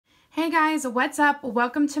Hey guys, what's up?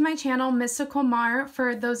 Welcome to my channel, Mystical Mar.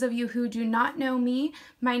 For those of you who do not know me,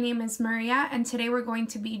 my name is Maria, and today we're going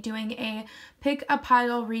to be doing a pick a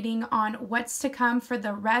pile reading on what's to come for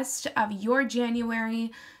the rest of your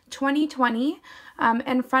January 2020.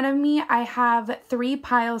 In front of me, I have 3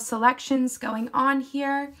 pile selections going on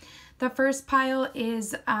here. The first pile is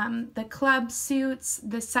the club suits,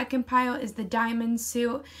 the second pile is the diamond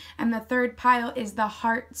suit, and the third pile is the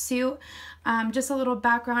heart suit. Just a little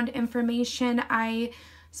background information. I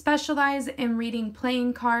specialize in reading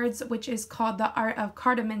playing cards, which is called the art of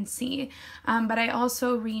cartomancy, but I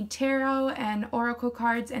also read tarot and oracle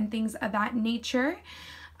cards and things of that nature.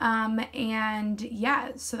 And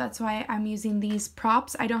yeah, so that's why I'm using these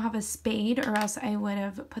props. I don't have a spade, or else I would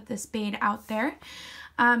have put the spade out there.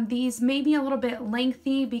 These may be a little bit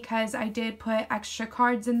lengthy because I did put extra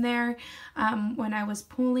cards in there when I was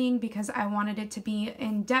pulling, because I wanted it to be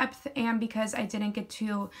in depth and because I didn't get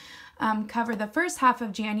to cover the first half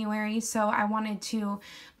of January. So I wanted to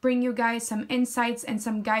bring you guys some insights and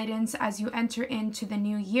some guidance as you enter into the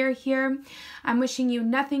new year here. I'm wishing you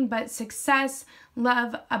nothing but success,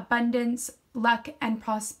 love, abundance, luck, and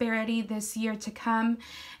prosperity this year to come,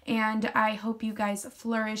 and I hope you guys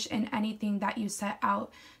flourish in anything that you set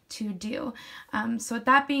out to do. So with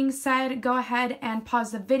that being said, go ahead and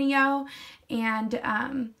pause the video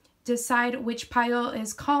and decide which pile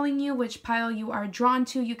is calling you, which pile you are drawn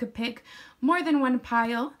to. You could pick more than one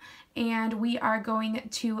pile, and we are going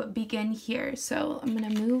to begin here. So I'm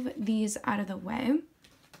going to move these out of the way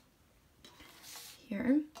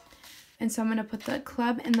here. And so I'm going to put the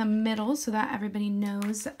club in the middle so that everybody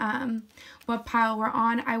knows what pile we're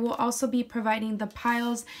on. I will also be providing the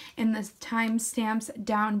piles in the timestamps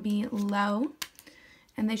down below.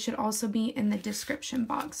 And they should also be in the description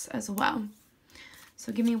box as well.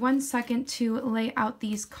 So give me 1 second to lay out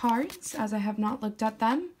these cards as I have not looked at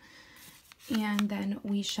them. And then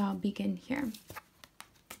we shall begin here.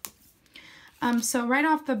 So right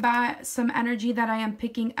off the bat, some energy that I am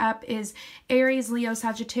picking up is Aries, Leo,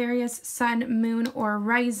 Sagittarius, Sun, Moon, or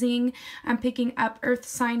Rising. I'm picking up Earth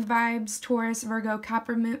sign vibes, Taurus, Virgo,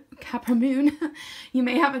 Capra Moon. You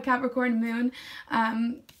may have a Capricorn Moon.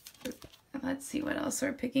 Let's see what else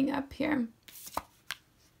we're picking up here.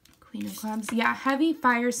 Queen of Clubs. Yeah, heavy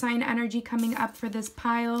fire sign energy coming up for this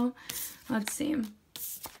pile. Let's see.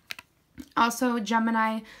 Also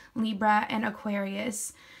Gemini, Libra, and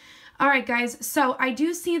Aquarius. All right, guys, so I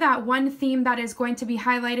do see that one theme that is going to be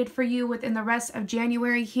highlighted for you within the rest of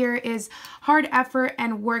January here is hard effort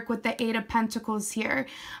and work with the 8 of Pentacles here.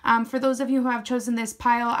 For those of you who have chosen this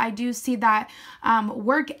pile, I do see that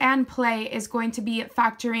work and play is going to be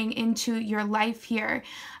factoring into your life here.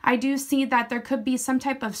 I do see that there could be some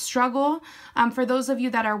type of struggle for those of you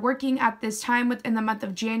that are working at this time within the month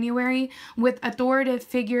of January with authoritative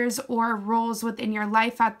figures or roles within your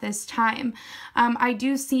life at this time. I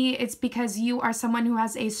do see it's because you are someone who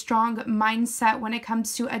has a strong mindset when it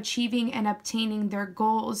comes to achieving and obtaining their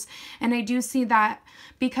goals. And I do see that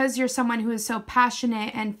because you're someone who is so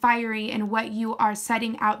passionate and fiery in what you are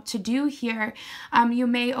setting out to do here, you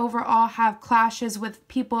may overall have clashes with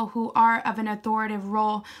people who are of an authoritative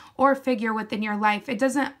role or figure within your life. It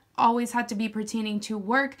doesn't always have to be pertaining to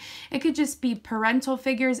work. It could just be parental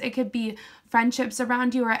figures. It could be friendships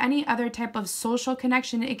around you or any other type of social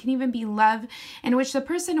connection. It can even be love, in which the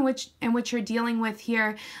person in which you're dealing with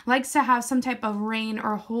here likes to have some type of reign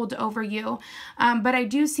or hold over you. But I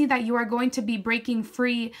do see that you are going to be breaking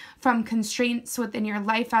free from constraints within your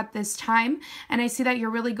life at this time. And I see that you're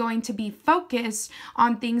really going to be focused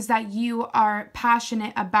on things that you are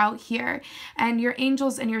passionate about here. And your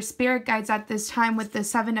angels and your spirit guides at this time with the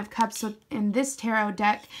 7 of Cups in this tarot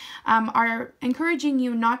deck are encouraging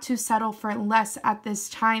you not to settle for less at this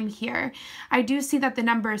time here. I do see that the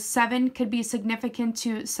number 7 could be significant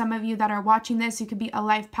to some of you that are watching this. You could be a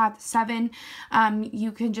life path 7.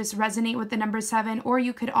 You could just resonate with the number 7, or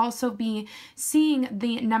you could also be seeing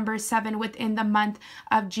the number 7 within the month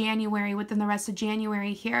of January, within the rest of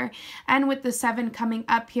January here. And with the 7 coming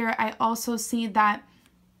up here, I also see that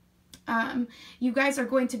you guys are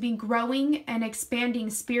going to be growing and expanding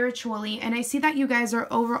spiritually. And I see that you guys are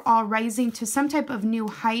overall rising to some type of new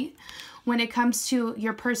height when it comes to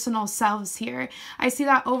your personal selves here. I see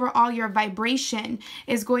that overall your vibration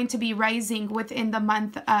is going to be rising within the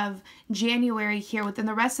month of January here, within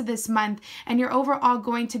the rest of this month, and you're overall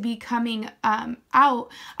going to be coming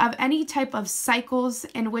out of any type of cycles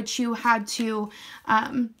in which you had to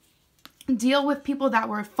deal with people that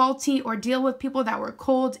were faulty, or deal with people that were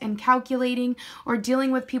cold and calculating, or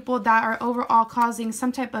dealing with people that are overall causing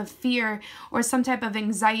some type of fear or some type of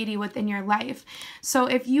anxiety within your life. So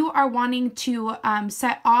if you are wanting to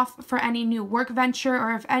set off for any new work venture,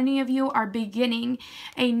 or if any of you are beginning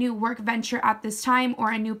a new work venture at this time,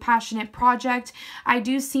 or a new passionate project, I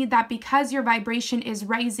do see that because your vibration is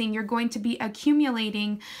rising, you're going to be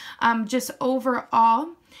accumulating just overall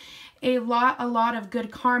a lot of good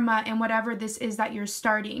karma in whatever this is that you're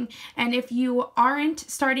starting. And if you aren't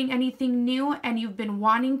starting anything new and you've been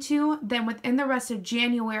wanting to, then within the rest of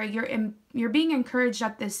January, you're being encouraged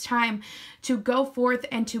at this time to go forth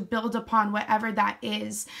and to build upon whatever that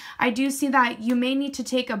is. I do see that you may need to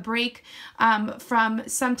take a break from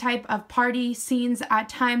some type of party scenes at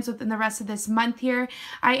times within the rest of this month here.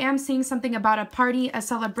 I am seeing something about a party, a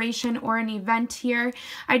celebration, or an event here.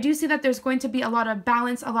 I do see that there's going to be a lot of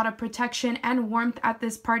balance, a lot of protection and warmth at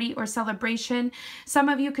this party or celebration. Some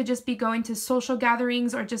of you could just be going to social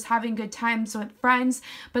gatherings or just having good times with friends,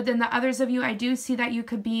 but then the others of you, I do see that you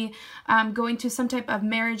could be going to some type of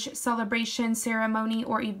marriage celebration, ceremony,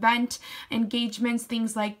 or event, engagements,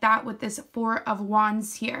 things like that with this Four of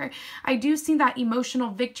Wands here. I do see that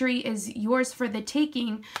emotional victory is yours for the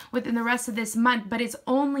taking within the rest of this month, but it's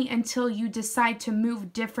only until you decide to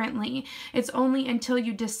move differently. It's only until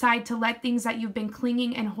you decide to let things that you've been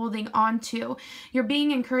clinging and holding on to. You're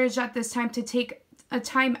being encouraged at this time to take a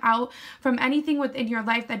time out from anything within your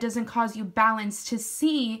life that doesn't cause you balance, to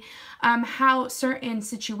see how certain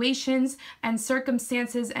situations and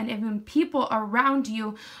circumstances and even people around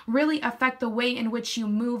you really affect the way in which you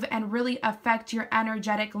move and really affect your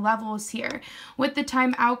energetic levels here. With the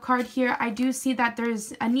time out card here, I do see that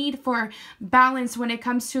there's a need for balance when it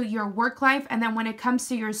comes to your work life, and then when it comes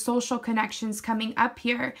to your social connections coming up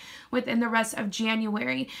here within the rest of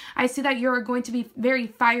January. I see that you're going to be very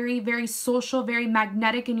fiery, very social, very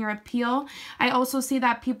magnetic in your appeal. I also see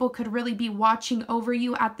that people could really be watching over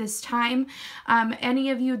you at this time.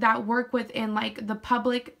 Any of you that work within like the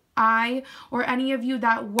public eye, or any of you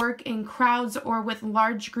that work in crowds or with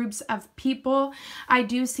large groups of people, I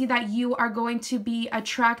do see that you are going to be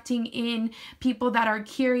attracting in people that are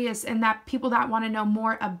curious and that people that want to know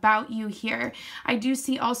more about you here. I do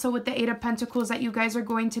see also with the Eight of Pentacles that you guys are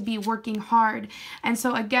going to be working hard. And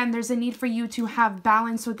so again, there's a need for you to have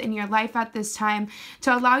balance within your life at this time,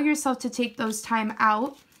 to allow yourself to take those times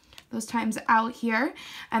out here,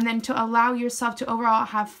 and then to allow yourself to overall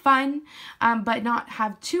have fun, but not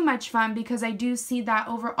have too much fun, because I do see that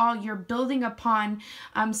overall you're building upon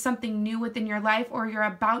something new within your life, or you're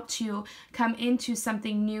about to come into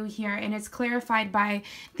something new here, and it's clarified by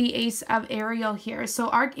the Ace of Ariel here. So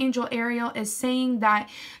Archangel Ariel is saying that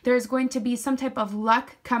there's going to be some type of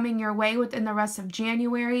luck coming your way within the rest of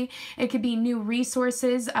January. It could be new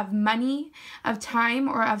resources of money, of time,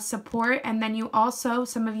 or of support, and then you also,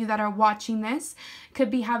 some of you that are watching this,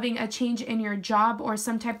 could be having a change in your job or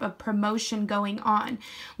some type of promotion going on.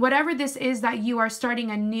 Whatever this is that you are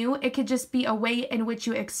starting anew, it could just be a way in which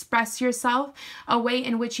you express yourself, a way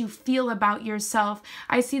in which you feel about yourself.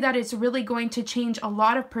 I see that it's really going to change a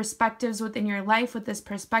lot of perspectives within your life with this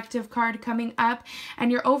perspective card coming up,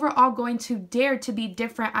 and you're overall going to dare to be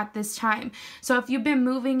different at this time. So if you've been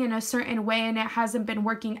moving in a certain way and it hasn't been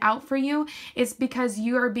working out for you, it's because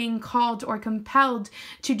you are being called or compelled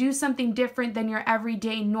to do something different than your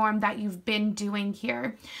everyday norm that you've been doing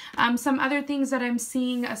here. Some other things that I'm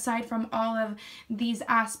seeing aside from all of these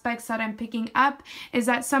aspects that I'm picking up is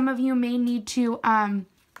that some of you may need to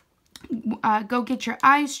go get your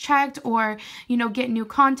eyes checked, or get new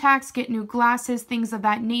contacts, get new glasses, things of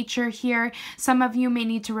that nature here. Some of you may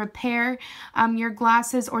need to repair your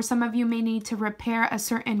glasses, or some of you may need to repair a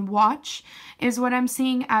certain watch is what I'm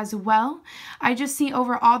seeing as well. I just see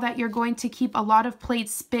overall that you're going to keep a lot of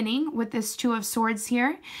plates spinning with this Two of Swords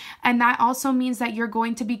here, and that also means that you're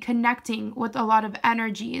going to be connecting with a lot of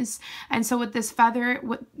energies. And so with this feather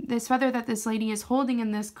that this lady is holding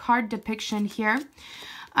in this card depiction here,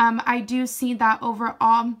 I do see that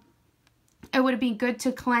overall it would be good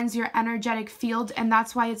to cleanse your energetic field, and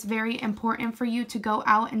that's why it's very important for you to go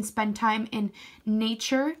out and spend time in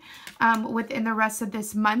nature within the rest of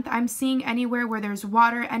this month. I'm seeing anywhere where there's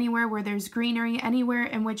water, anywhere where there's greenery, anywhere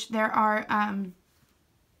in which there are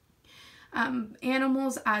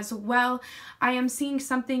animals as well. I am seeing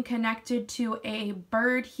something connected to a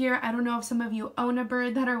bird here. I don't know if some of you own a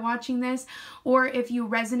bird that are watching this, or if you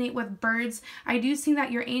resonate with birds. I do see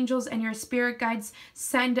that your angels and your spirit guides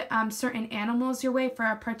send certain animals your way for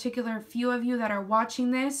a particular few of you that are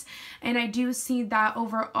watching this. And I do see that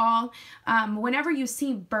overall, whenever you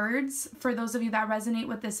see birds, for those of you that resonate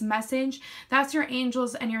with this message, that's your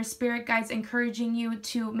angels and your spirit guides encouraging you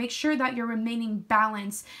to make sure that you're remaining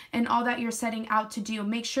balanced in all that you're setting out to do.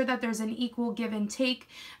 Make sure that there's an equal give and take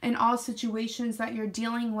in all situations that you're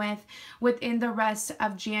dealing with within the rest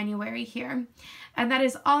of January here. And that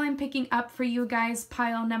is all I'm picking up for you guys,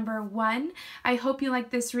 pile number 1. I hope you like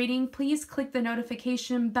this reading. Please click the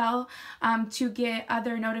notification bell to get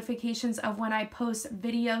other notifications of when I post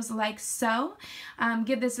videos like so.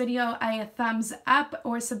 Give this video a thumbs up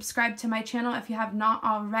or subscribe to my channel if you have not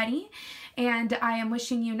already. And I am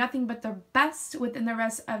wishing you nothing but the best within the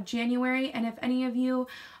rest of January. And if any of you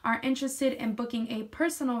are interested in booking a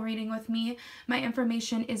personal reading with me, my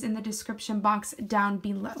information is in the description box down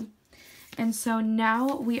below. And so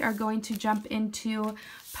now we are going to jump into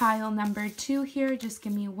pile number 2 here. Just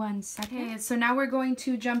give me 1 second. Okay, so now we're going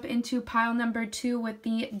to jump into pile number 2 with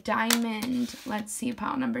the diamond. Let's see,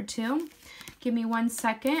 pile number 2. Give me 1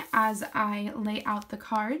 second as I lay out the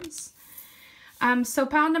cards. So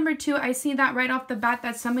pile number 2, I see that right off the bat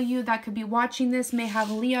that some of you that could be watching this may have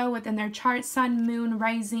Leo within their chart, Sun, Moon,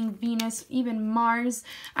 Rising, Venus, even Mars.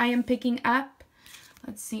 I am picking up.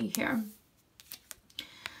 Let's see here.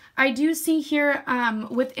 I do see here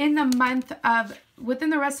within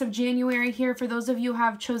the rest of January here, for those of you who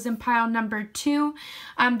have chosen pile number 2,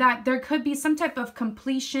 that there could be some type of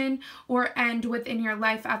completion or end within your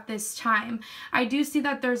life at this time. I do see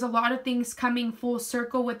that there's a lot of things coming full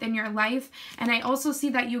circle within your life, and I also see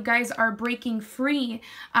that you guys are breaking free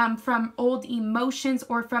from old emotions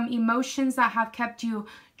or from emotions that have kept you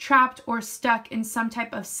trapped or stuck in some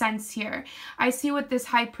type of sense here. I see with this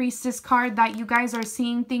High Priestess card that you guys are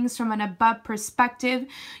seeing things from an above perspective.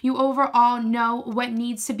 You overall know what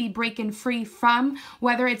needs to be breaking free from,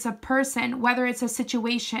 whether it's a person, whether it's a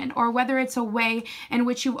situation, or whether it's a way in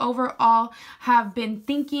which you overall have been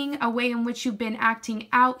thinking, a way in which you've been acting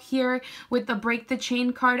out here. With the Break the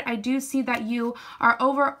Chain card, I do see that you are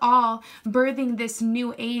overall birthing this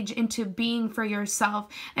new age into being for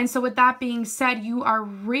yourself. And so with that being said, you are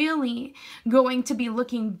really going to be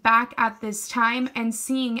looking back at this time and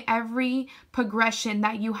seeing every progression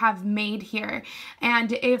that you have made here.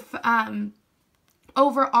 And if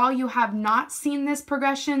overall you have not seen this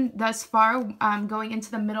progression thus far, going into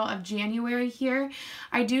the middle of January here,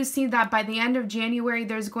 I do see that by the end of January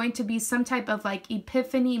there's going to be some type of like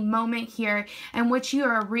epiphany moment here in which you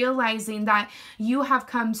are realizing that you have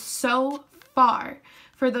come so far,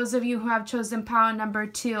 for those of you who have chosen pile number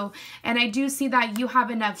 2. And I do see that you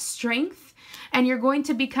have enough strength, and you're going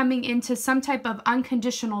to be coming into some type of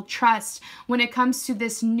unconditional trust when it comes to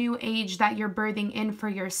this new age that you're birthing in for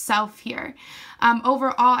yourself here.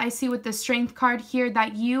 Overall, I see with the Strength card here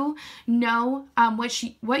that you know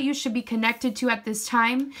what you should be connected to at this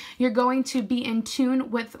time. You're going to be in tune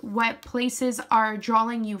with what places are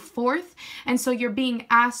drawing you forth. And so you're being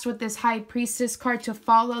asked with this High Priestess card to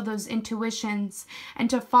follow those intuitions and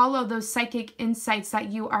to follow those psychic insights that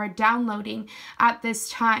you are downloading at this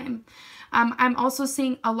time. I'm also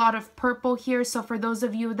seeing a lot of purple here. So for those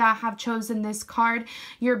of you that have chosen this card,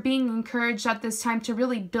 you're being encouraged at this time to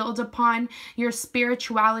really build upon your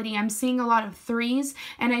spirituality. I'm seeing a lot of 3s,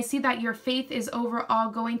 and I see that your faith is overall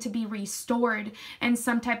going to be restored in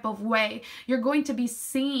some type of way. You're going to be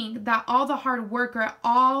seeing that all the hard work or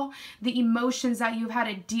all the emotions that you've had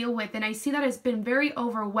to deal with, and I see that it's been very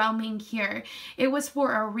overwhelming here. It was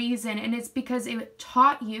for a reason, and it's because it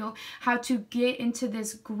taught you how to get into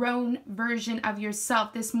this grown version of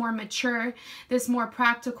yourself, this more mature, this more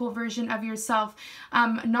practical version of yourself.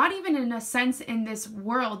 Not even in a sense in this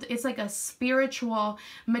world, it's like a spiritual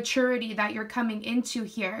maturity that you're coming into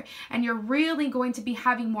here, and you're really going to be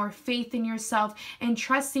having more faith in yourself and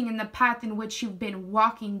trusting in the path in which you've been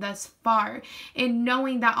walking thus far, and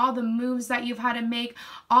knowing that all the moves that you've had to make,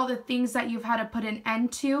 all the things that you've had to put an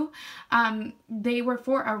end to, they were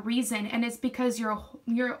for a reason, and it's because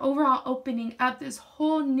you're overall opening up this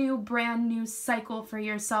whole new brand new cycle for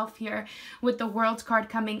yourself here with the World card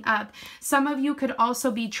coming up. Some of you could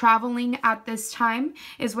also be traveling at this time,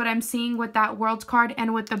 is what I'm seeing with that World card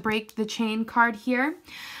and with the Break the Chain card here.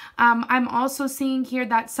 I'm also seeing here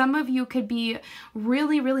that some of you could be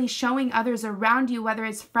really showing others around you, whether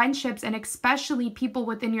it's friendships and especially people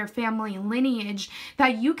within your family lineage,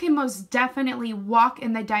 that you can most definitely walk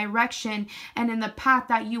in the direction and in the path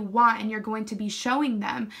that you want, and you're going to be showing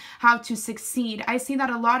them how to succeed. I see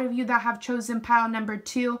that a lot of you that have chosen pile number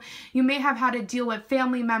 2, you may have had to deal with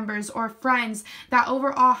family members or friends that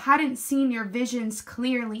overall hadn't seen your visions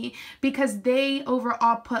clearly because they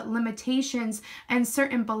overall put limitations and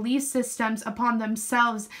certain belief systems upon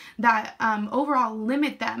themselves that overall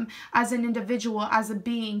limit them as an individual, as a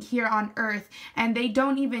being here on earth, and they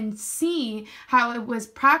don't even see how it was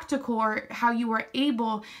practical or how you were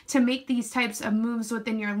able to make these types of moves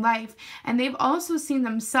within your life. And they've also seen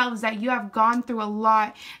themselves that you have gone through a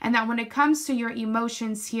lot, and that when it comes to your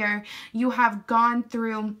emotions here, you have gone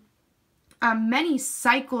through many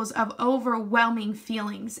cycles of overwhelming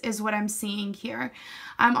feelings is what I'm seeing here.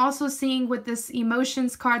 I'm also seeing with this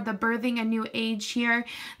emotions card, the birthing a new age here,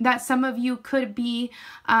 that some of you could be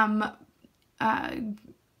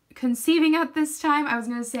conceiving at this time. I was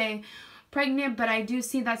going to say pregnant, but I do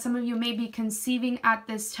see that some of you may be conceiving at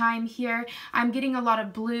this time here. I'm getting a lot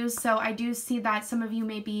of blues, so I do see that some of you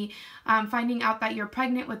may be finding out that you're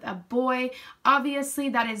pregnant with a boy. Obviously,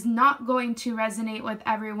 that is not going to resonate with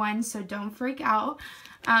everyone, so don't freak out.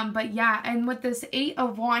 But yeah, and with this 8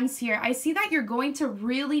 of Wands here, I see that you're going to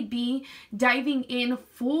really be diving in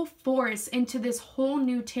full force into this whole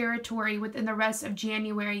new territory within the rest of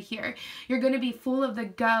January here. You're going to be full of the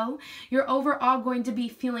go. You're overall going to be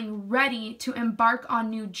feeling ready to embark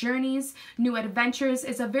on new journeys, new adventures.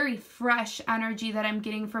 It's a very fresh energy that I'm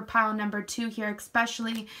getting for pile number 2 here,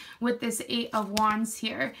 especially with this 8 of Wands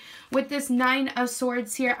here. With this 9 of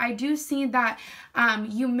Swords here, I do see that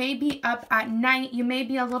you may be up at night. You may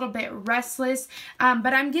be a little bit restless,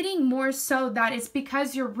 but I'm getting more so that it's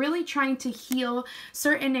because you're really trying to heal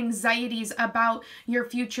certain anxieties about your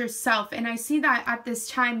future self. And I see that at this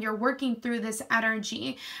time you're working through this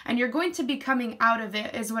energy and you're going to be coming out of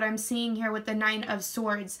it is what I'm seeing here with the 9 of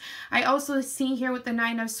Swords. I also see here with the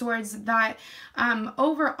 9 of Swords that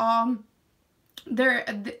overall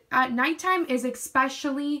at nighttime is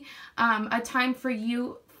especially a time for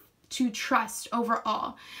you to trust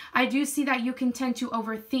overall. I do see that you can tend to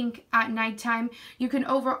overthink at nighttime. You can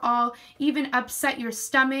overall even upset your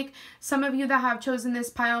stomach. Some of you that have chosen this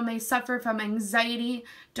pile may suffer from anxiety,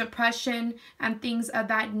 depression, and things of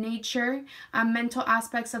that nature, mental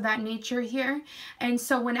aspects of that nature here. And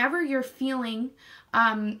so whenever you're feeling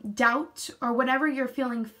doubt or whenever you're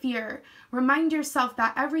feeling fear, remind yourself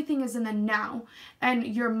that everything is in the now, and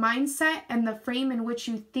your mindset and the frame in which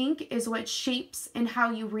you think is what shapes and how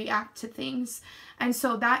you react to things. And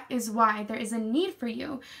so that is why there is a need for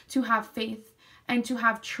you to have faith and to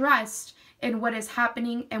have trust in what is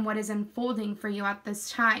happening and what is unfolding for you at this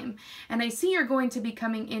time. And I see you're going to be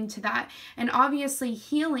coming into that. And obviously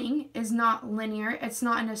healing is not linear. It's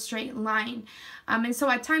not in a straight line. And so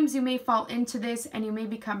at times you may fall into this and you may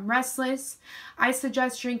become restless. I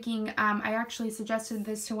suggest drinking, I actually suggested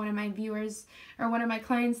this to one of my viewers or one of my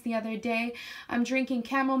clients the other day. I'm drinking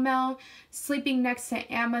chamomile, sleeping next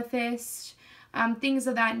to amethyst, things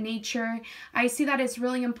of that nature. I see that it's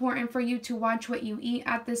really important for you to watch what you eat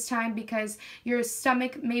at this time because your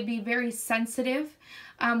stomach may be very sensitive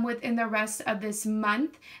within the rest of this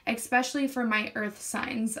month, especially for my earth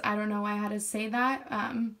signs. I don't know why I had to say that.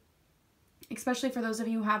 Especially for those of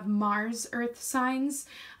you who have Mars earth signs.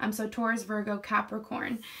 So Taurus, Virgo,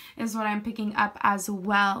 Capricorn is what I'm picking up as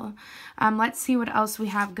well. Let's see what else we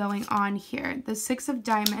have going on here. The 6 of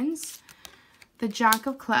Diamonds, the Jack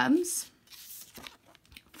of Clubs,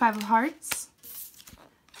 5 of Hearts,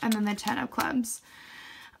 and then the 10 of Clubs.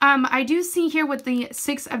 I do see here with the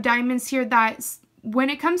 6 of Diamonds here that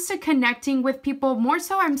when it comes to connecting with people, more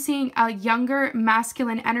so I'm seeing a younger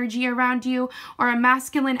masculine energy around you or a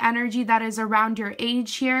masculine energy that is around your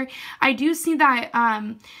age here. I do see that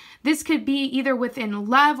this could be either within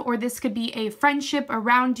love or this could be a friendship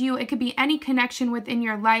around you. It could be any connection within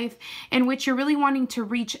your life in which you're really wanting to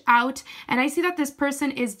reach out. And I see that this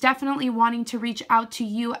person is definitely wanting to reach out to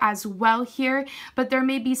you as well here, but there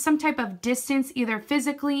may be some type of distance either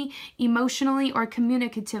physically, emotionally, or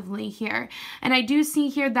communicatively here. And I do see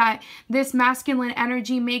here that this masculine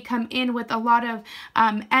energy may come in with a lot of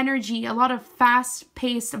energy, a lot of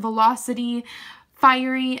fast-paced velocity,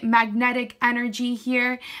 fiery, magnetic energy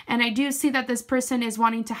here. And I do see that this person is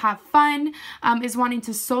wanting to have fun, is wanting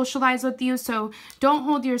to socialize with you. So don't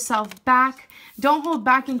hold yourself back. Don't hold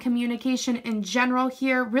back in communication in general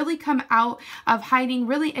here. Really come out of hiding.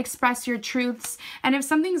 Really express your truths. And if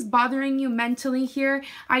something's bothering you mentally here,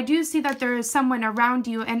 I do see that there is someone around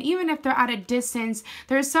you. And even if they're at a distance,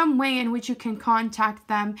 there's some way in which you can contact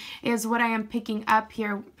them, is what I am picking up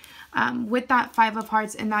here. With that 5 of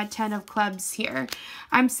Hearts and that 10 of Clubs here.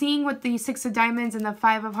 I'm seeing with the 6 of Diamonds and the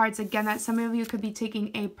 5 of Hearts again that some of you could be taking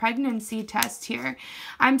a pregnancy test here.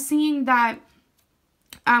 I'm seeing that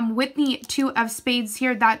with the 2 of Spades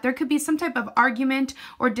here, that there could be some type of argument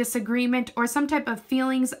or disagreement or some type of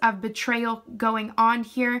feelings of betrayal going on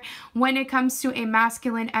here when it comes to a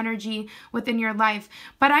masculine energy within your life.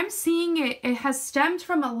 But I'm seeing it has stemmed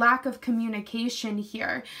from a lack of communication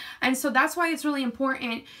here. And so that's why it's really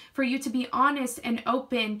important for you to be honest and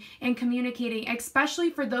open in communicating, especially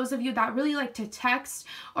for those of you that really like to text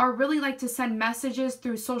or really like to send messages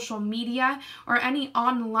through social media or any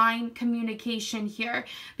online communication here,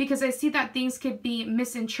 because I see that things could be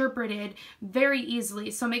misinterpreted very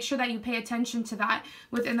easily. So make sure that you pay attention to that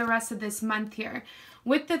within the rest of this month here.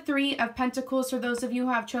 With the 3 of Pentacles, for those of you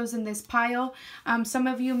who have chosen this pile, some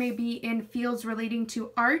of you may be in fields relating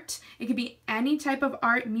to art. It could be any type of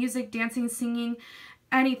art, music, dancing, singing,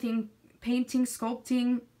 anything, painting,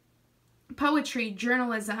 sculpting, poetry,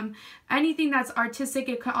 journalism, anything that's artistic.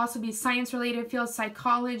 It could also be science related fields,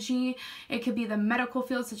 psychology. It could be the medical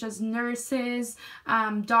field, such as nurses,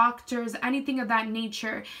 doctors, anything of that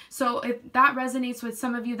nature. So if that resonates with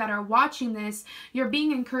some of you that are watching this, you're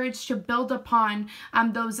being encouraged to build upon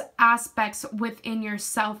those aspects within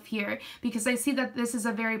yourself here, because I see that this is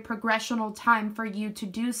a very progressional time for you to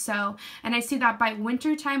do so. And I see that by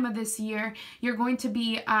winter time of this year, you're going to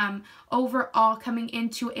be overall coming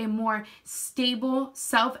into a more stable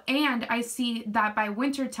self. And I see that by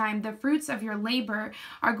winter time, the fruits of your labor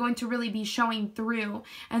are going to really be showing through.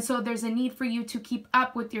 And so there's a need for you to keep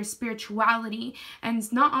up with your spirituality.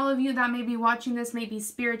 And not all of you that may be watching this may be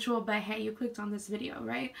spiritual, but hey, you clicked on this video,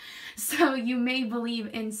 right? So you may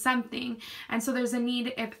believe in something. And so there's a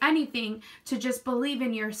need, if anything, to just believe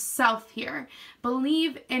in yourself here.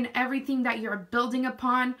 Believe in everything that you're building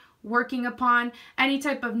upon, working upon, any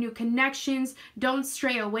type of new connections. Don't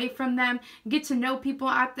stray away from them. Get to know people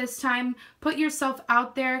at this time. Put yourself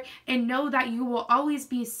out there and know that you will always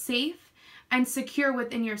be safe and secure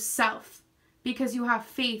within yourself because you have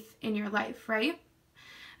faith in your life, right?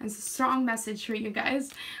 It's a strong message for you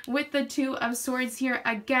guys. With the 2 of Swords here,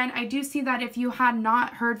 again, I do see that if you had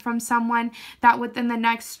not heard from someone, that within the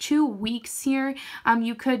next 2 weeks here,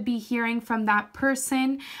 you could be hearing from that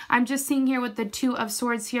person. I'm just seeing here with the 2 of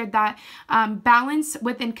Swords here that balance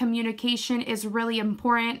within communication is really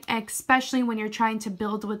important, especially when you're trying to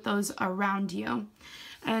build with those around you.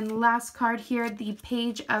 And last card here, the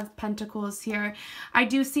Page of Pentacles here. I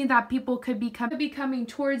do see that people could be coming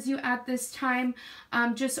towards you at this time,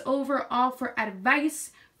 just overall for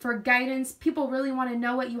advice, for guidance. People really want to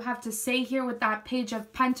know what you have to say here with that Page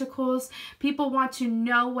of Pentacles. People want to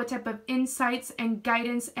know what type of insights and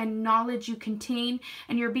guidance and knowledge you contain,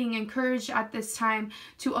 and you're being encouraged at this time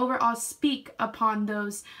to overall speak upon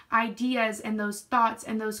those ideas and those thoughts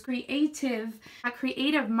and those creative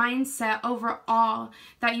mindset overall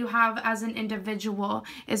that you have as an individual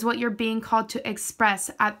is what you're being called to express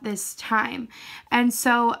at this time. And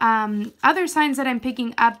so other signs that I'm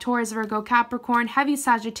picking up: Taurus, Virgo, Capricorn, heavy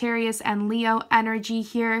Sagittarius, and Leo energy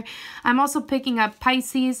here. I'm also picking up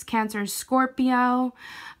Pisces, Cancer, Scorpio.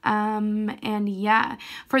 And yeah,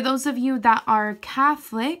 for those of you that are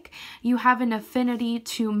Catholic, you have an affinity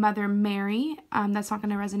to Mother Mary. That's not going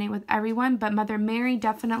to resonate with everyone, but Mother Mary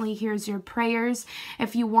definitely hears your prayers.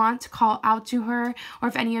 If you want to call out to her, or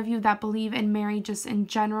if any of you that believe in Mary just in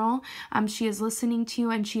general, she is listening to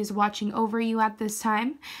you and she is watching over you at this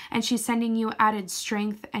time, and she's sending you added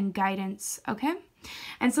strength and guidance, okay?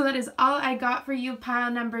 And so that is all I got for you,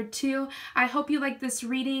 pile number 2. I hope you like this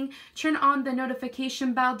reading. Turn on the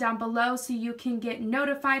notification bell down below so you can get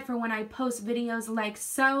notified for when I post videos like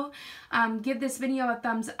so. Give this video a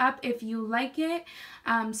thumbs up if you like it.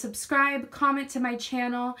 Subscribe, comment to my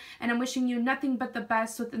channel, and I'm wishing you nothing but the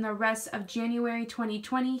best within the rest of January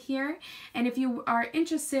 2020 here. And if you are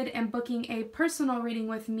interested in booking a personal reading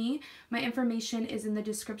with me, my information is in the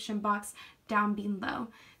description box down below.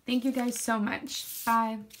 Thank you guys so much.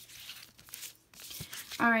 Bye.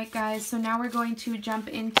 All right, guys. So now we're going to jump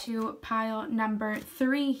into pile number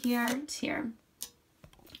 3 here.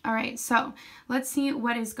 All right, so let's see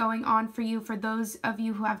what is going on for you for those of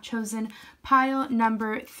you who have chosen pile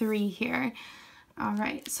number 3 here. All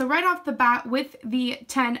right, so right off the bat with the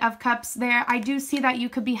 10 of Cups there, I do see that you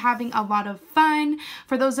could be having a lot of fun.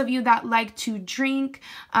 For those of you that like to drink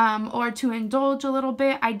or to indulge a little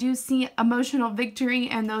bit, I do see emotional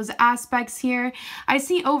victory in those aspects here. I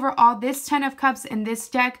see overall this 10 of Cups in this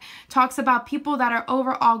deck talks about people that are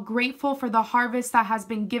overall grateful for the harvest that has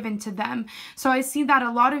been given to them. So I see that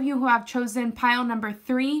a lot of you who have chosen pile number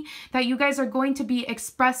 3, that you guys are going to be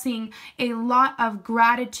expressing a lot of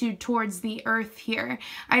gratitude towards the earth here.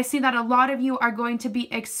 I see that a lot of you are going to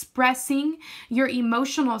be expressing your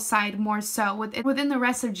emotional side more so within the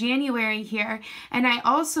rest of January here. And I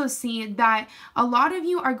also see that a lot of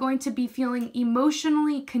you are going to be feeling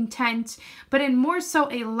emotionally content, but in more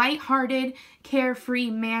so a lighthearted,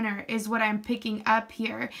 carefree manner is what I'm picking up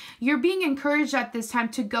here. You're being encouraged at this time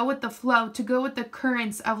to go with the flow, to go with the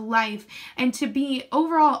currents of life, and to be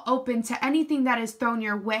overall open to anything that is thrown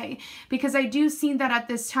your way. Because I do see that at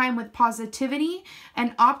this time with positivity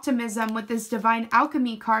and optimism with this Divine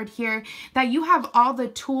Alchemy card here, that you have all the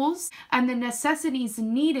tools and the necessities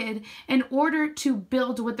needed in order to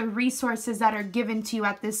build with the resources that are given to you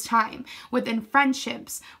at this time, within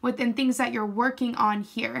friendships, within things that you're working on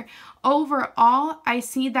here. Overall, I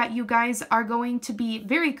see that you guys are going to be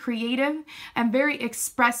very creative and very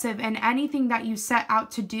expressive in anything that you set out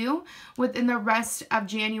to do within the rest of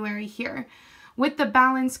January here. With the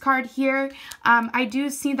Balance card here, I do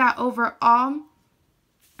see that overall,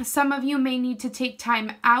 some of you may need to take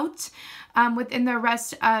time out within the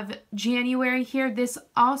rest of January here. This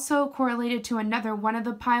also correlated to another one of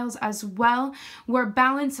the piles as well, where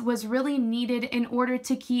balance was really needed in order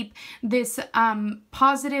to keep this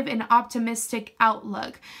positive and optimistic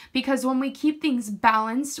outlook. Because when we keep things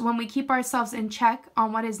balanced, when we keep ourselves in check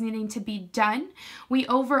on what is needing to be done, we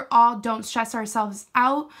overall don't stress ourselves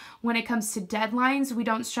out when it comes to deadlines. We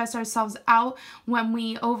don't stress ourselves out when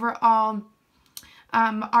we overall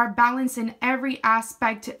are balanced in every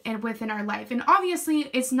aspect within our life. And obviously,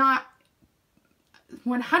 it's not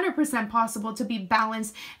 100% possible to be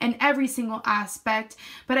balanced in every single aspect,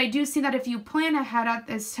 but I do see that if you plan ahead at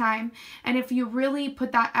this time, and if you really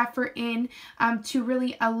put that effort in to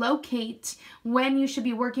really allocate when you should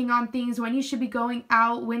be working on things, when you should be going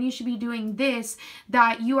out, when you should be doing this,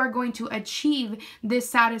 that you are going to achieve this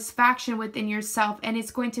satisfaction within yourself, and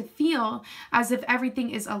it's going to feel as if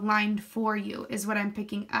everything is aligned for you, is what I'm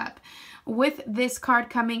picking up. With this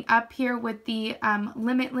card coming up here with the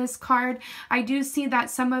Limitless card, I do see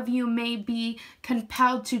that some of you may be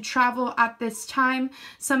compelled to travel at this time.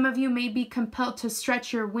 Some of you may be compelled to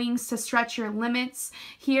stretch your wings, to stretch your limits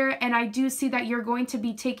here. And I do see that you're going to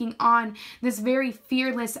be taking on this very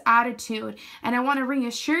fearless attitude. And I want to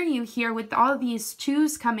reassure you here with all these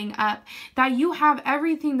 2s coming up that you have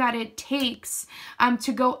everything that it takes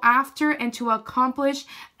to go after and to accomplish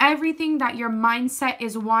everything that your mindset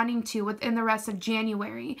is wanting to within the rest of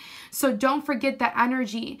January. So don't forget the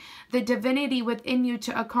energy, the divinity within you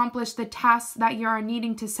to accomplish the tasks that you are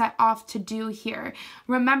needing to set off to do here.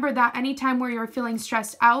 Remember that anytime where you're feeling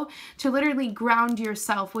stressed out, to literally ground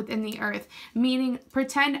yourself within the earth, meaning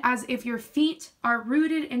pretend as if your feet are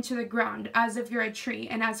rooted into the ground, as if you're a tree.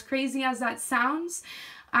 And as crazy as that sounds,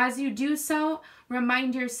 as you do so,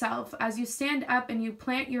 remind yourself as you stand up and you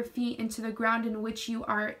plant your feet into the ground in which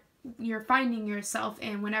you're finding yourself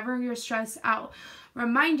in whenever you're stressed out.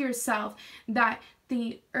 Remind yourself that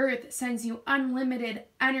the earth sends you unlimited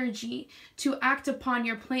energy to act upon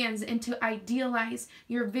your plans and to idealize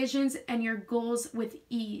your visions and your goals with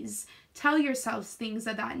ease. Tell yourselves things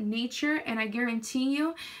of that nature, and I guarantee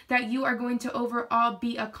you that you are going to overall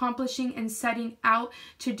be accomplishing and setting out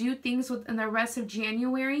to do things within the rest of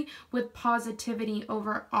January with positivity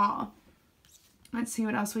overall. Let's see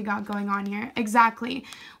what else we got going on here. Exactly.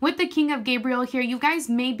 With the King of Gabriel here, you guys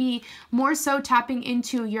may be more so tapping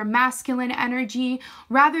into your masculine energy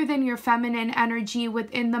rather than your feminine energy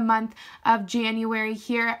within the month of January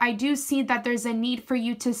here. I do see that there's a need for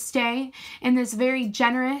you to stay in this very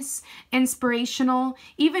generous, inspirational,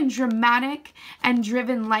 even dramatic and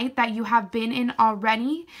driven light that you have been in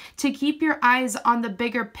already, to keep your eyes on the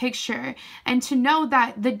bigger picture and to know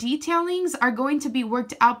that the detailings are going to be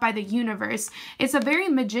worked out by the universe. It's a very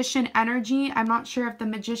magician energy. I'm not sure if the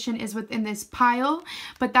magician is within this pile,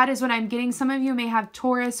 but that is what I'm getting. Some of you may have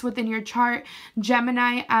Taurus within your chart,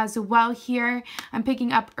 Gemini as well here. I'm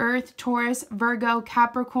picking up Earth, Taurus, Virgo,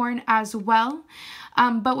 Capricorn as well.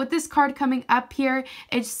 But with this card coming up here,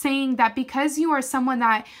 it's saying that because you are someone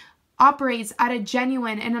that operates at a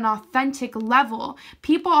genuine and an authentic level,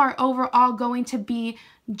 people are overall going to be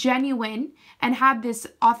genuine and have this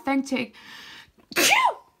authentic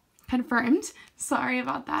confirmed, sorry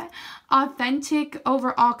about that, authentic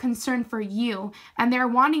overall concern for you, and they're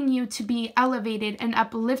wanting you to be elevated and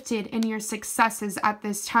uplifted in your successes at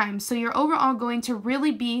this time. So you're overall going to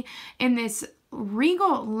really be in this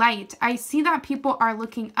regal light. I see that people are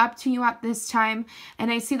looking up to you at this time, and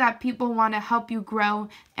I see that people want to help you grow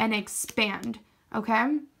and expand,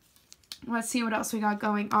 okay? Let's see what else we got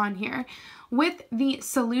going on here. With the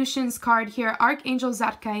solutions card here, Archangel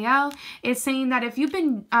Zadkiel is saying that if you've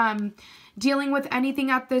been dealing with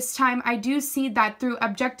anything at this time, I do see that through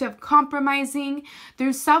objective compromising,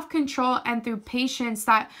 through self-control, and through patience,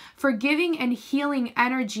 that forgiving and healing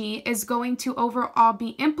energy is going to overall be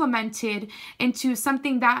implemented into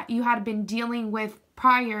something that you had been dealing with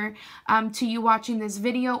prior to you watching this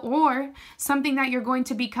video, or something that you're going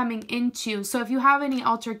to be coming into. So if you have any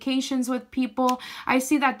altercations with people, I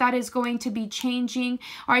see that that is going to be changing,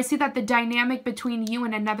 or I see that the dynamic between you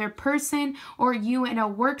and another person, or you in a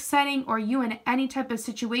work setting, or you in any type of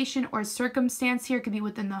situation or circumstance here, could be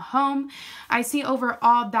within the home. I see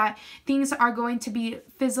overall that things are going to be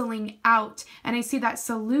fizzling out, and I see that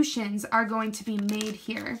solutions are going to be made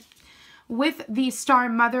here. With the Star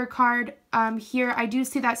Mother card here, I do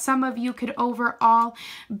see that some of you could overall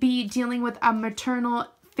be dealing with a maternal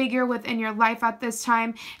figure within your life at this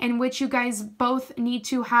time, in which you guys both need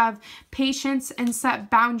to have patience and set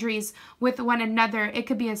boundaries with one another. It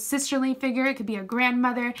could be a sisterly figure, it could be a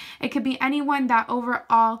grandmother, it could be anyone that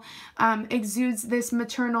overall exudes this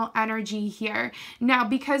maternal energy here. Now,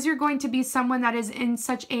 because you're going to be someone that is in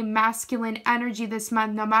such a masculine energy this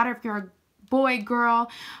month, no matter if you're a boy,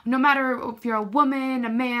 girl, no matter if you're a woman, a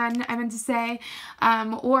man, I meant to say,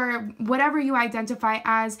 or whatever you identify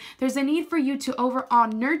as, there's a need for you to overall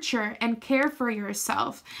nurture and care for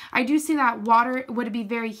yourself. I do see that water would be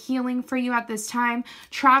very healing for you at this time.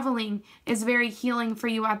 Traveling is very healing for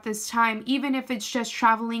you at this time, even if it's just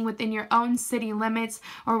traveling within your own city limits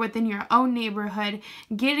or within your own neighborhood.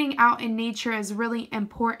 Getting out in nature is really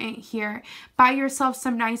important here. Buy yourself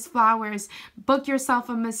some nice flowers, book yourself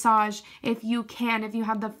a massage if you can, if you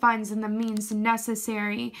have the funds and the means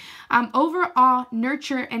necessary. Overall,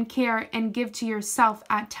 nurture and care and give to yourself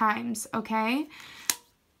at times, okay?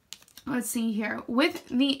 Let's see here. With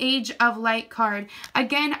the Age of Light card,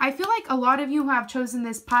 again, I feel like a lot of you who have chosen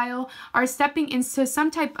this pile are stepping into some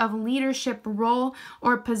type of leadership role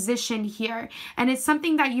or position here. And it's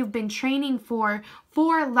something that you've been training for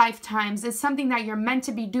lifetimes. It's something that you're meant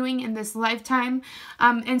to be doing in this lifetime.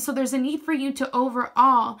 And so there's a need for you to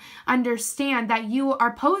overall understand that you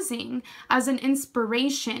are posing as an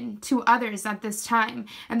inspiration to others at this time.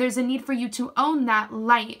 And there's a need for you to own that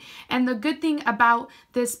light. And the good thing about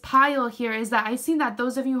this pile here is that I see that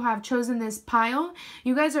those of you who have chosen this pile,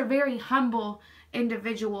 you guys are very humble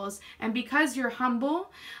individuals. And because you're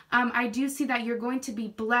humble, I do see that you're going to be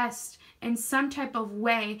blessed in some type of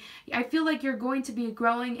way. I feel like you're going to be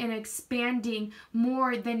growing and expanding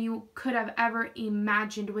more than you could have ever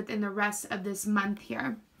imagined within the rest of this month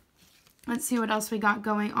here. Let's see what else we got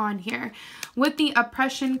going on here. With the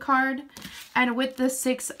Oppression card and with the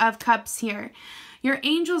Six of Cups here, your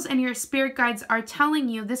angels and your spirit guides are telling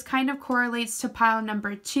you, this kind of correlates to pile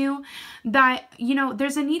number 2, that, you know,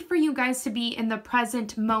 there's a need for you guys to be in the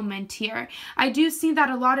present moment here. I do see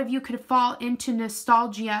that a lot of you could fall into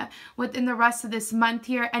nostalgia within the rest of this month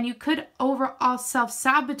here, and you could overall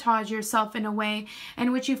self-sabotage yourself in a way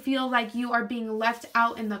in which you feel like you are being left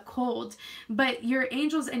out in the cold. But your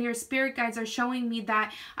angels and your spirit guides are showing me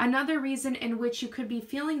that another reason in which you could be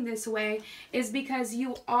feeling this way is because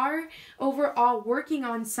you are overall working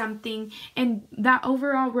on something, and that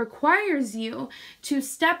overall requires you to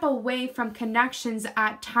step away from connections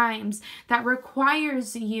at times, that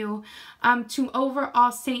requires you to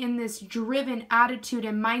overall stay in this driven attitude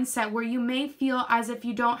and mindset where you may feel as if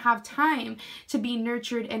you don't have time to be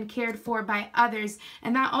nurtured and cared for by others.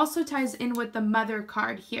 And that also ties in with the Mother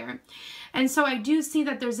card here. And so I do see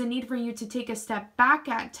that there's a need for you to take a step back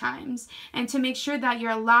at times and to make sure that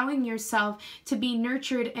you're allowing yourself to be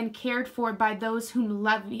nurtured and cared for by those who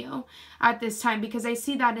love you at this time, because I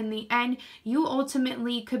see that in the end, you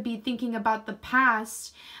ultimately could be thinking about the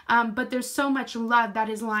past, but there's so much love that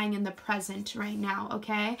is lying in the present right now,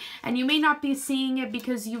 okay? And you may not be seeing it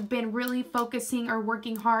because you've been really focusing or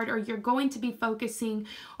working hard, or you're going to be focusing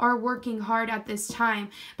or working hard at this time,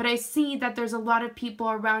 but I see that there's a lot of people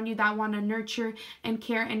around you that want to nurture and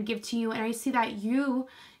care and give to you, and I see that you,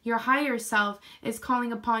 your higher self, is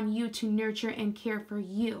calling upon you to nurture and care for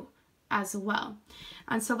you as well.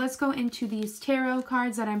 And so let's go into these tarot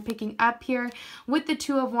cards that I'm picking up here with the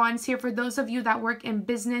Two of Wands here. For those of you that work in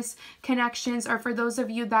business connections, or for those of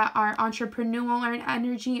you that are entrepreneurial or in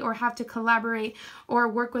energy, or have to collaborate or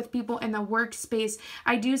work with people in the workspace,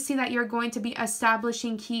 I do see that you're going to be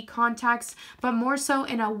establishing key contacts, but more so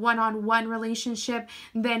in a one-on-one relationship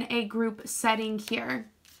than a group setting here.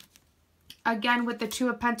 Again, with the Two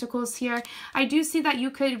of Pentacles here, I do see that you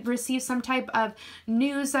could receive some type of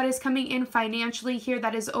news that is coming in financially here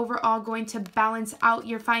that is overall going to balance out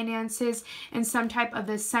your finances in some type of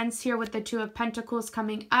a sense here with the Two of Pentacles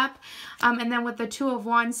coming up. And then with the Two of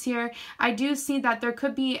Wands here, I do see that there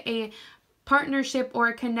could be a partnership or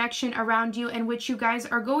a connection around you in which you guys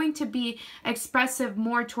are going to be expressive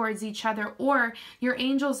more towards each other, or your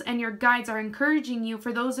angels and your guides are encouraging you,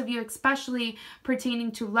 for those of you especially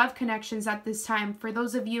pertaining to love connections at this time, for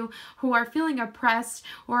those of you who are feeling oppressed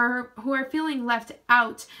or who are feeling left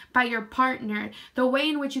out by your partner, the way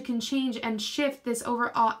in which you can change and shift this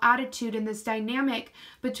overall attitude and this dynamic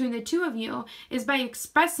between the two of you is by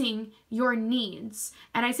expressing your needs.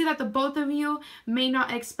 And I see that the both of you may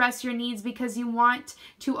not express your needs because you want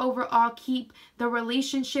to overall keep the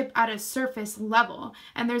relationship at a surface level.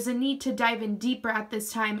 And there's a need to dive in deeper at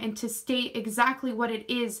this time and to state exactly what it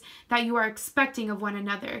is that you are expecting of one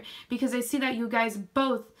another. Because I see that you guys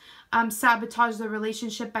both sabotage the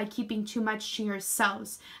relationship by keeping too much to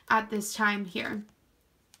yourselves at this time here.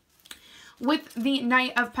 With the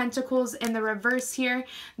Knight of Pentacles in the reverse here,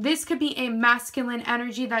 this could be a masculine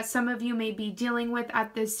energy that some of you may be dealing with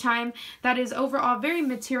at this time that is overall very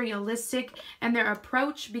materialistic in their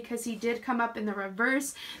approach, because he did come up in the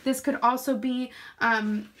reverse. This could also be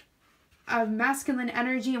a masculine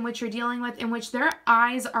energy in which you're dealing with, in which their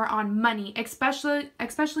eyes are on money,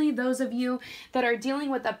 especially those of you that are dealing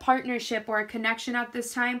with a partnership or a connection at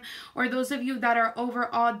this time, or those of you that are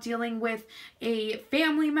overall dealing with a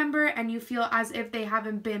family member and you feel as if they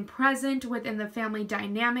haven't been present within the family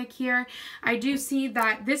dynamic here. I do see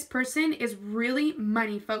that this person is really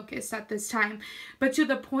money focused at this time, but to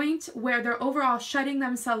the point where they're overall shutting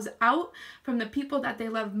themselves out from the people that they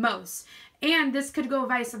love most. And this could go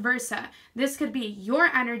vice versa. This could be your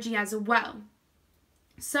energy as well.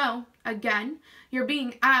 So, again, you're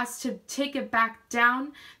being asked to take it back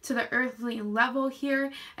down to the earthly level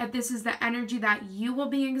here, if this is the energy that you will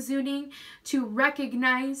be exuding, to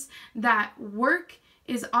recognize that work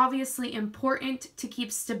is obviously important to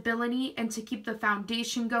keep stability and to keep the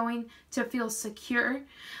foundation going, to feel secure.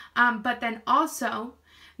 But then also,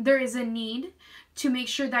 there is a need to make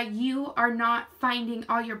sure that you are not finding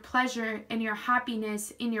all your pleasure and your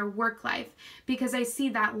happiness in your work life, because I see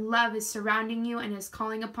that love is surrounding you and is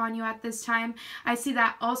calling upon you at this time. I see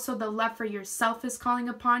that also the love for yourself is calling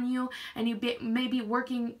upon you, and you may be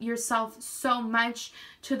working yourself so much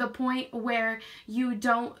to the point where you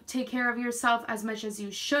don't take care of yourself as much as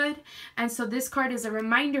you should. And so this card is a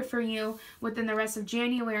reminder for you within the rest of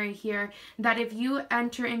January here, that if you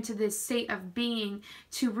enter into this state of being,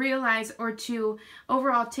 to realize or to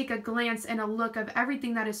overall take a glance and a look of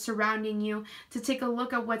everything that is surrounding you, to take a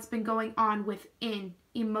look at what's been going on within,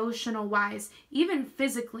 emotional wise, even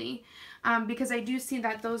physically, because I do see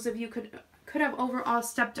that those of you could have overall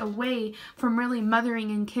stepped away from really mothering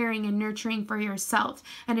and caring and nurturing for yourself,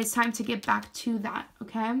 and it's time to get back to that,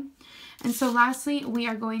 okay? And so lastly, we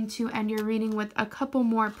are going to end your reading with a couple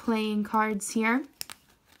more playing cards here.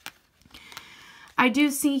 I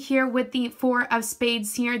do see here with the Four of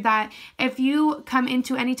Spades here that if you come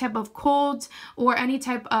into any type of cold or any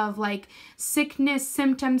type of like sickness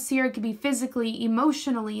symptoms here, it could be physically,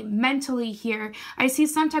 emotionally, mentally here. I see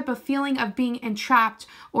some type of feeling of being entrapped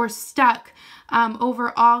or stuck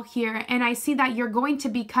overall here, and I see that you're going to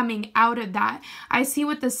be coming out of that. I see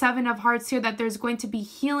with the Seven of Hearts here that there's going to be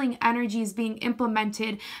healing energies being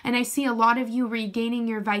implemented, and I see a lot of you regaining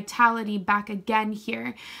your vitality back again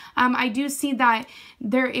here. I do see that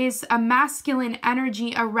there is a masculine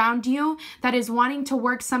energy around you that is wanting to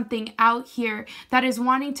work something out here, that is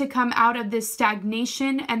wanting to come out of this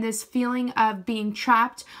stagnation and this feeling of being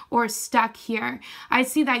trapped or stuck here. I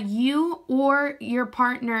see that you or your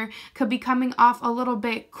partner could be coming off a little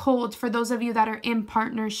bit cold for those of you that are in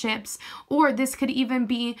partnerships, or this could even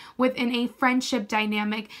be within a friendship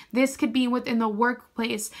dynamic. This could be within the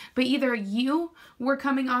workplace, but either you were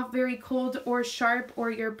coming off very cold or sharp,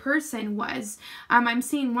 or your person was. I'm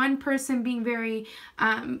seeing one person being very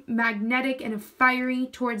magnetic and fiery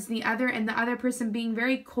towards the other, and the other person being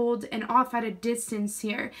very cold and off at a distance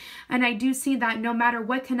here. And I do see that no matter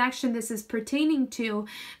what connection this is pertaining to,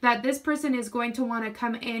 that this person is going to want to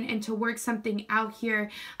come in and to work something out here,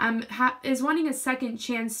 is wanting a second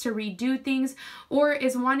chance to redo things, or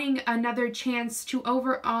is wanting another chance to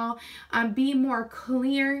overall be more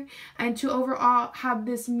clear, and to overall have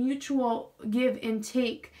this mutual give and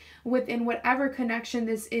take within whatever connection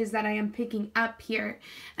this is that I am picking up here.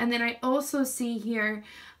 And then I also see here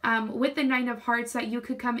with the Nine of Hearts that you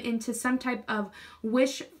could come into some type of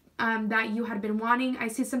wish that you had been wanting. I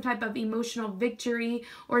see some type of emotional victory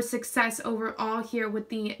or success overall here with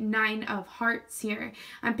the Nine of Hearts here.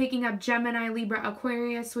 I'm picking up Gemini, Libra,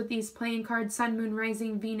 Aquarius with these playing cards: Sun, Moon,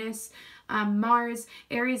 Rising, Venus, Mars,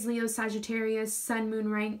 Aries, Leo, Sagittarius, Sun,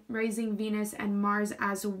 Moon, Rising, Venus, and Mars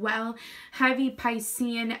as well. Heavy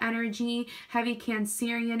Piscean energy, heavy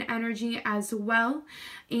Cancerian energy as well.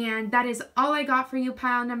 And that is all I got for you,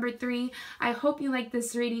 pile number 3. I hope you like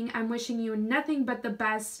this reading. I'm wishing you nothing but the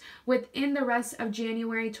best within the rest of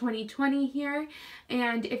January 2020 here.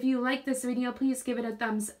 And if you like this video, please give it a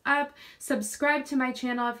thumbs up. Subscribe to my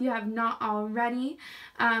channel if you have not already.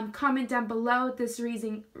 Comment down below if this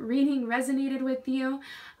reading resonated with you.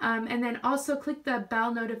 And then also click the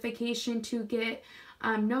bell notification to get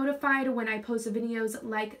notified when I post videos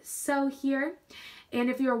like so here. And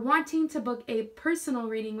if you're wanting to book a personal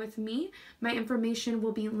reading with me, my information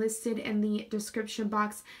will be listed in the description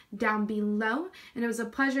box down below. And it was a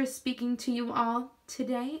pleasure speaking to you all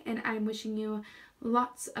today, and I'm wishing you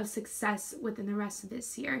lots of success within the rest of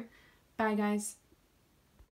this year. Bye, guys.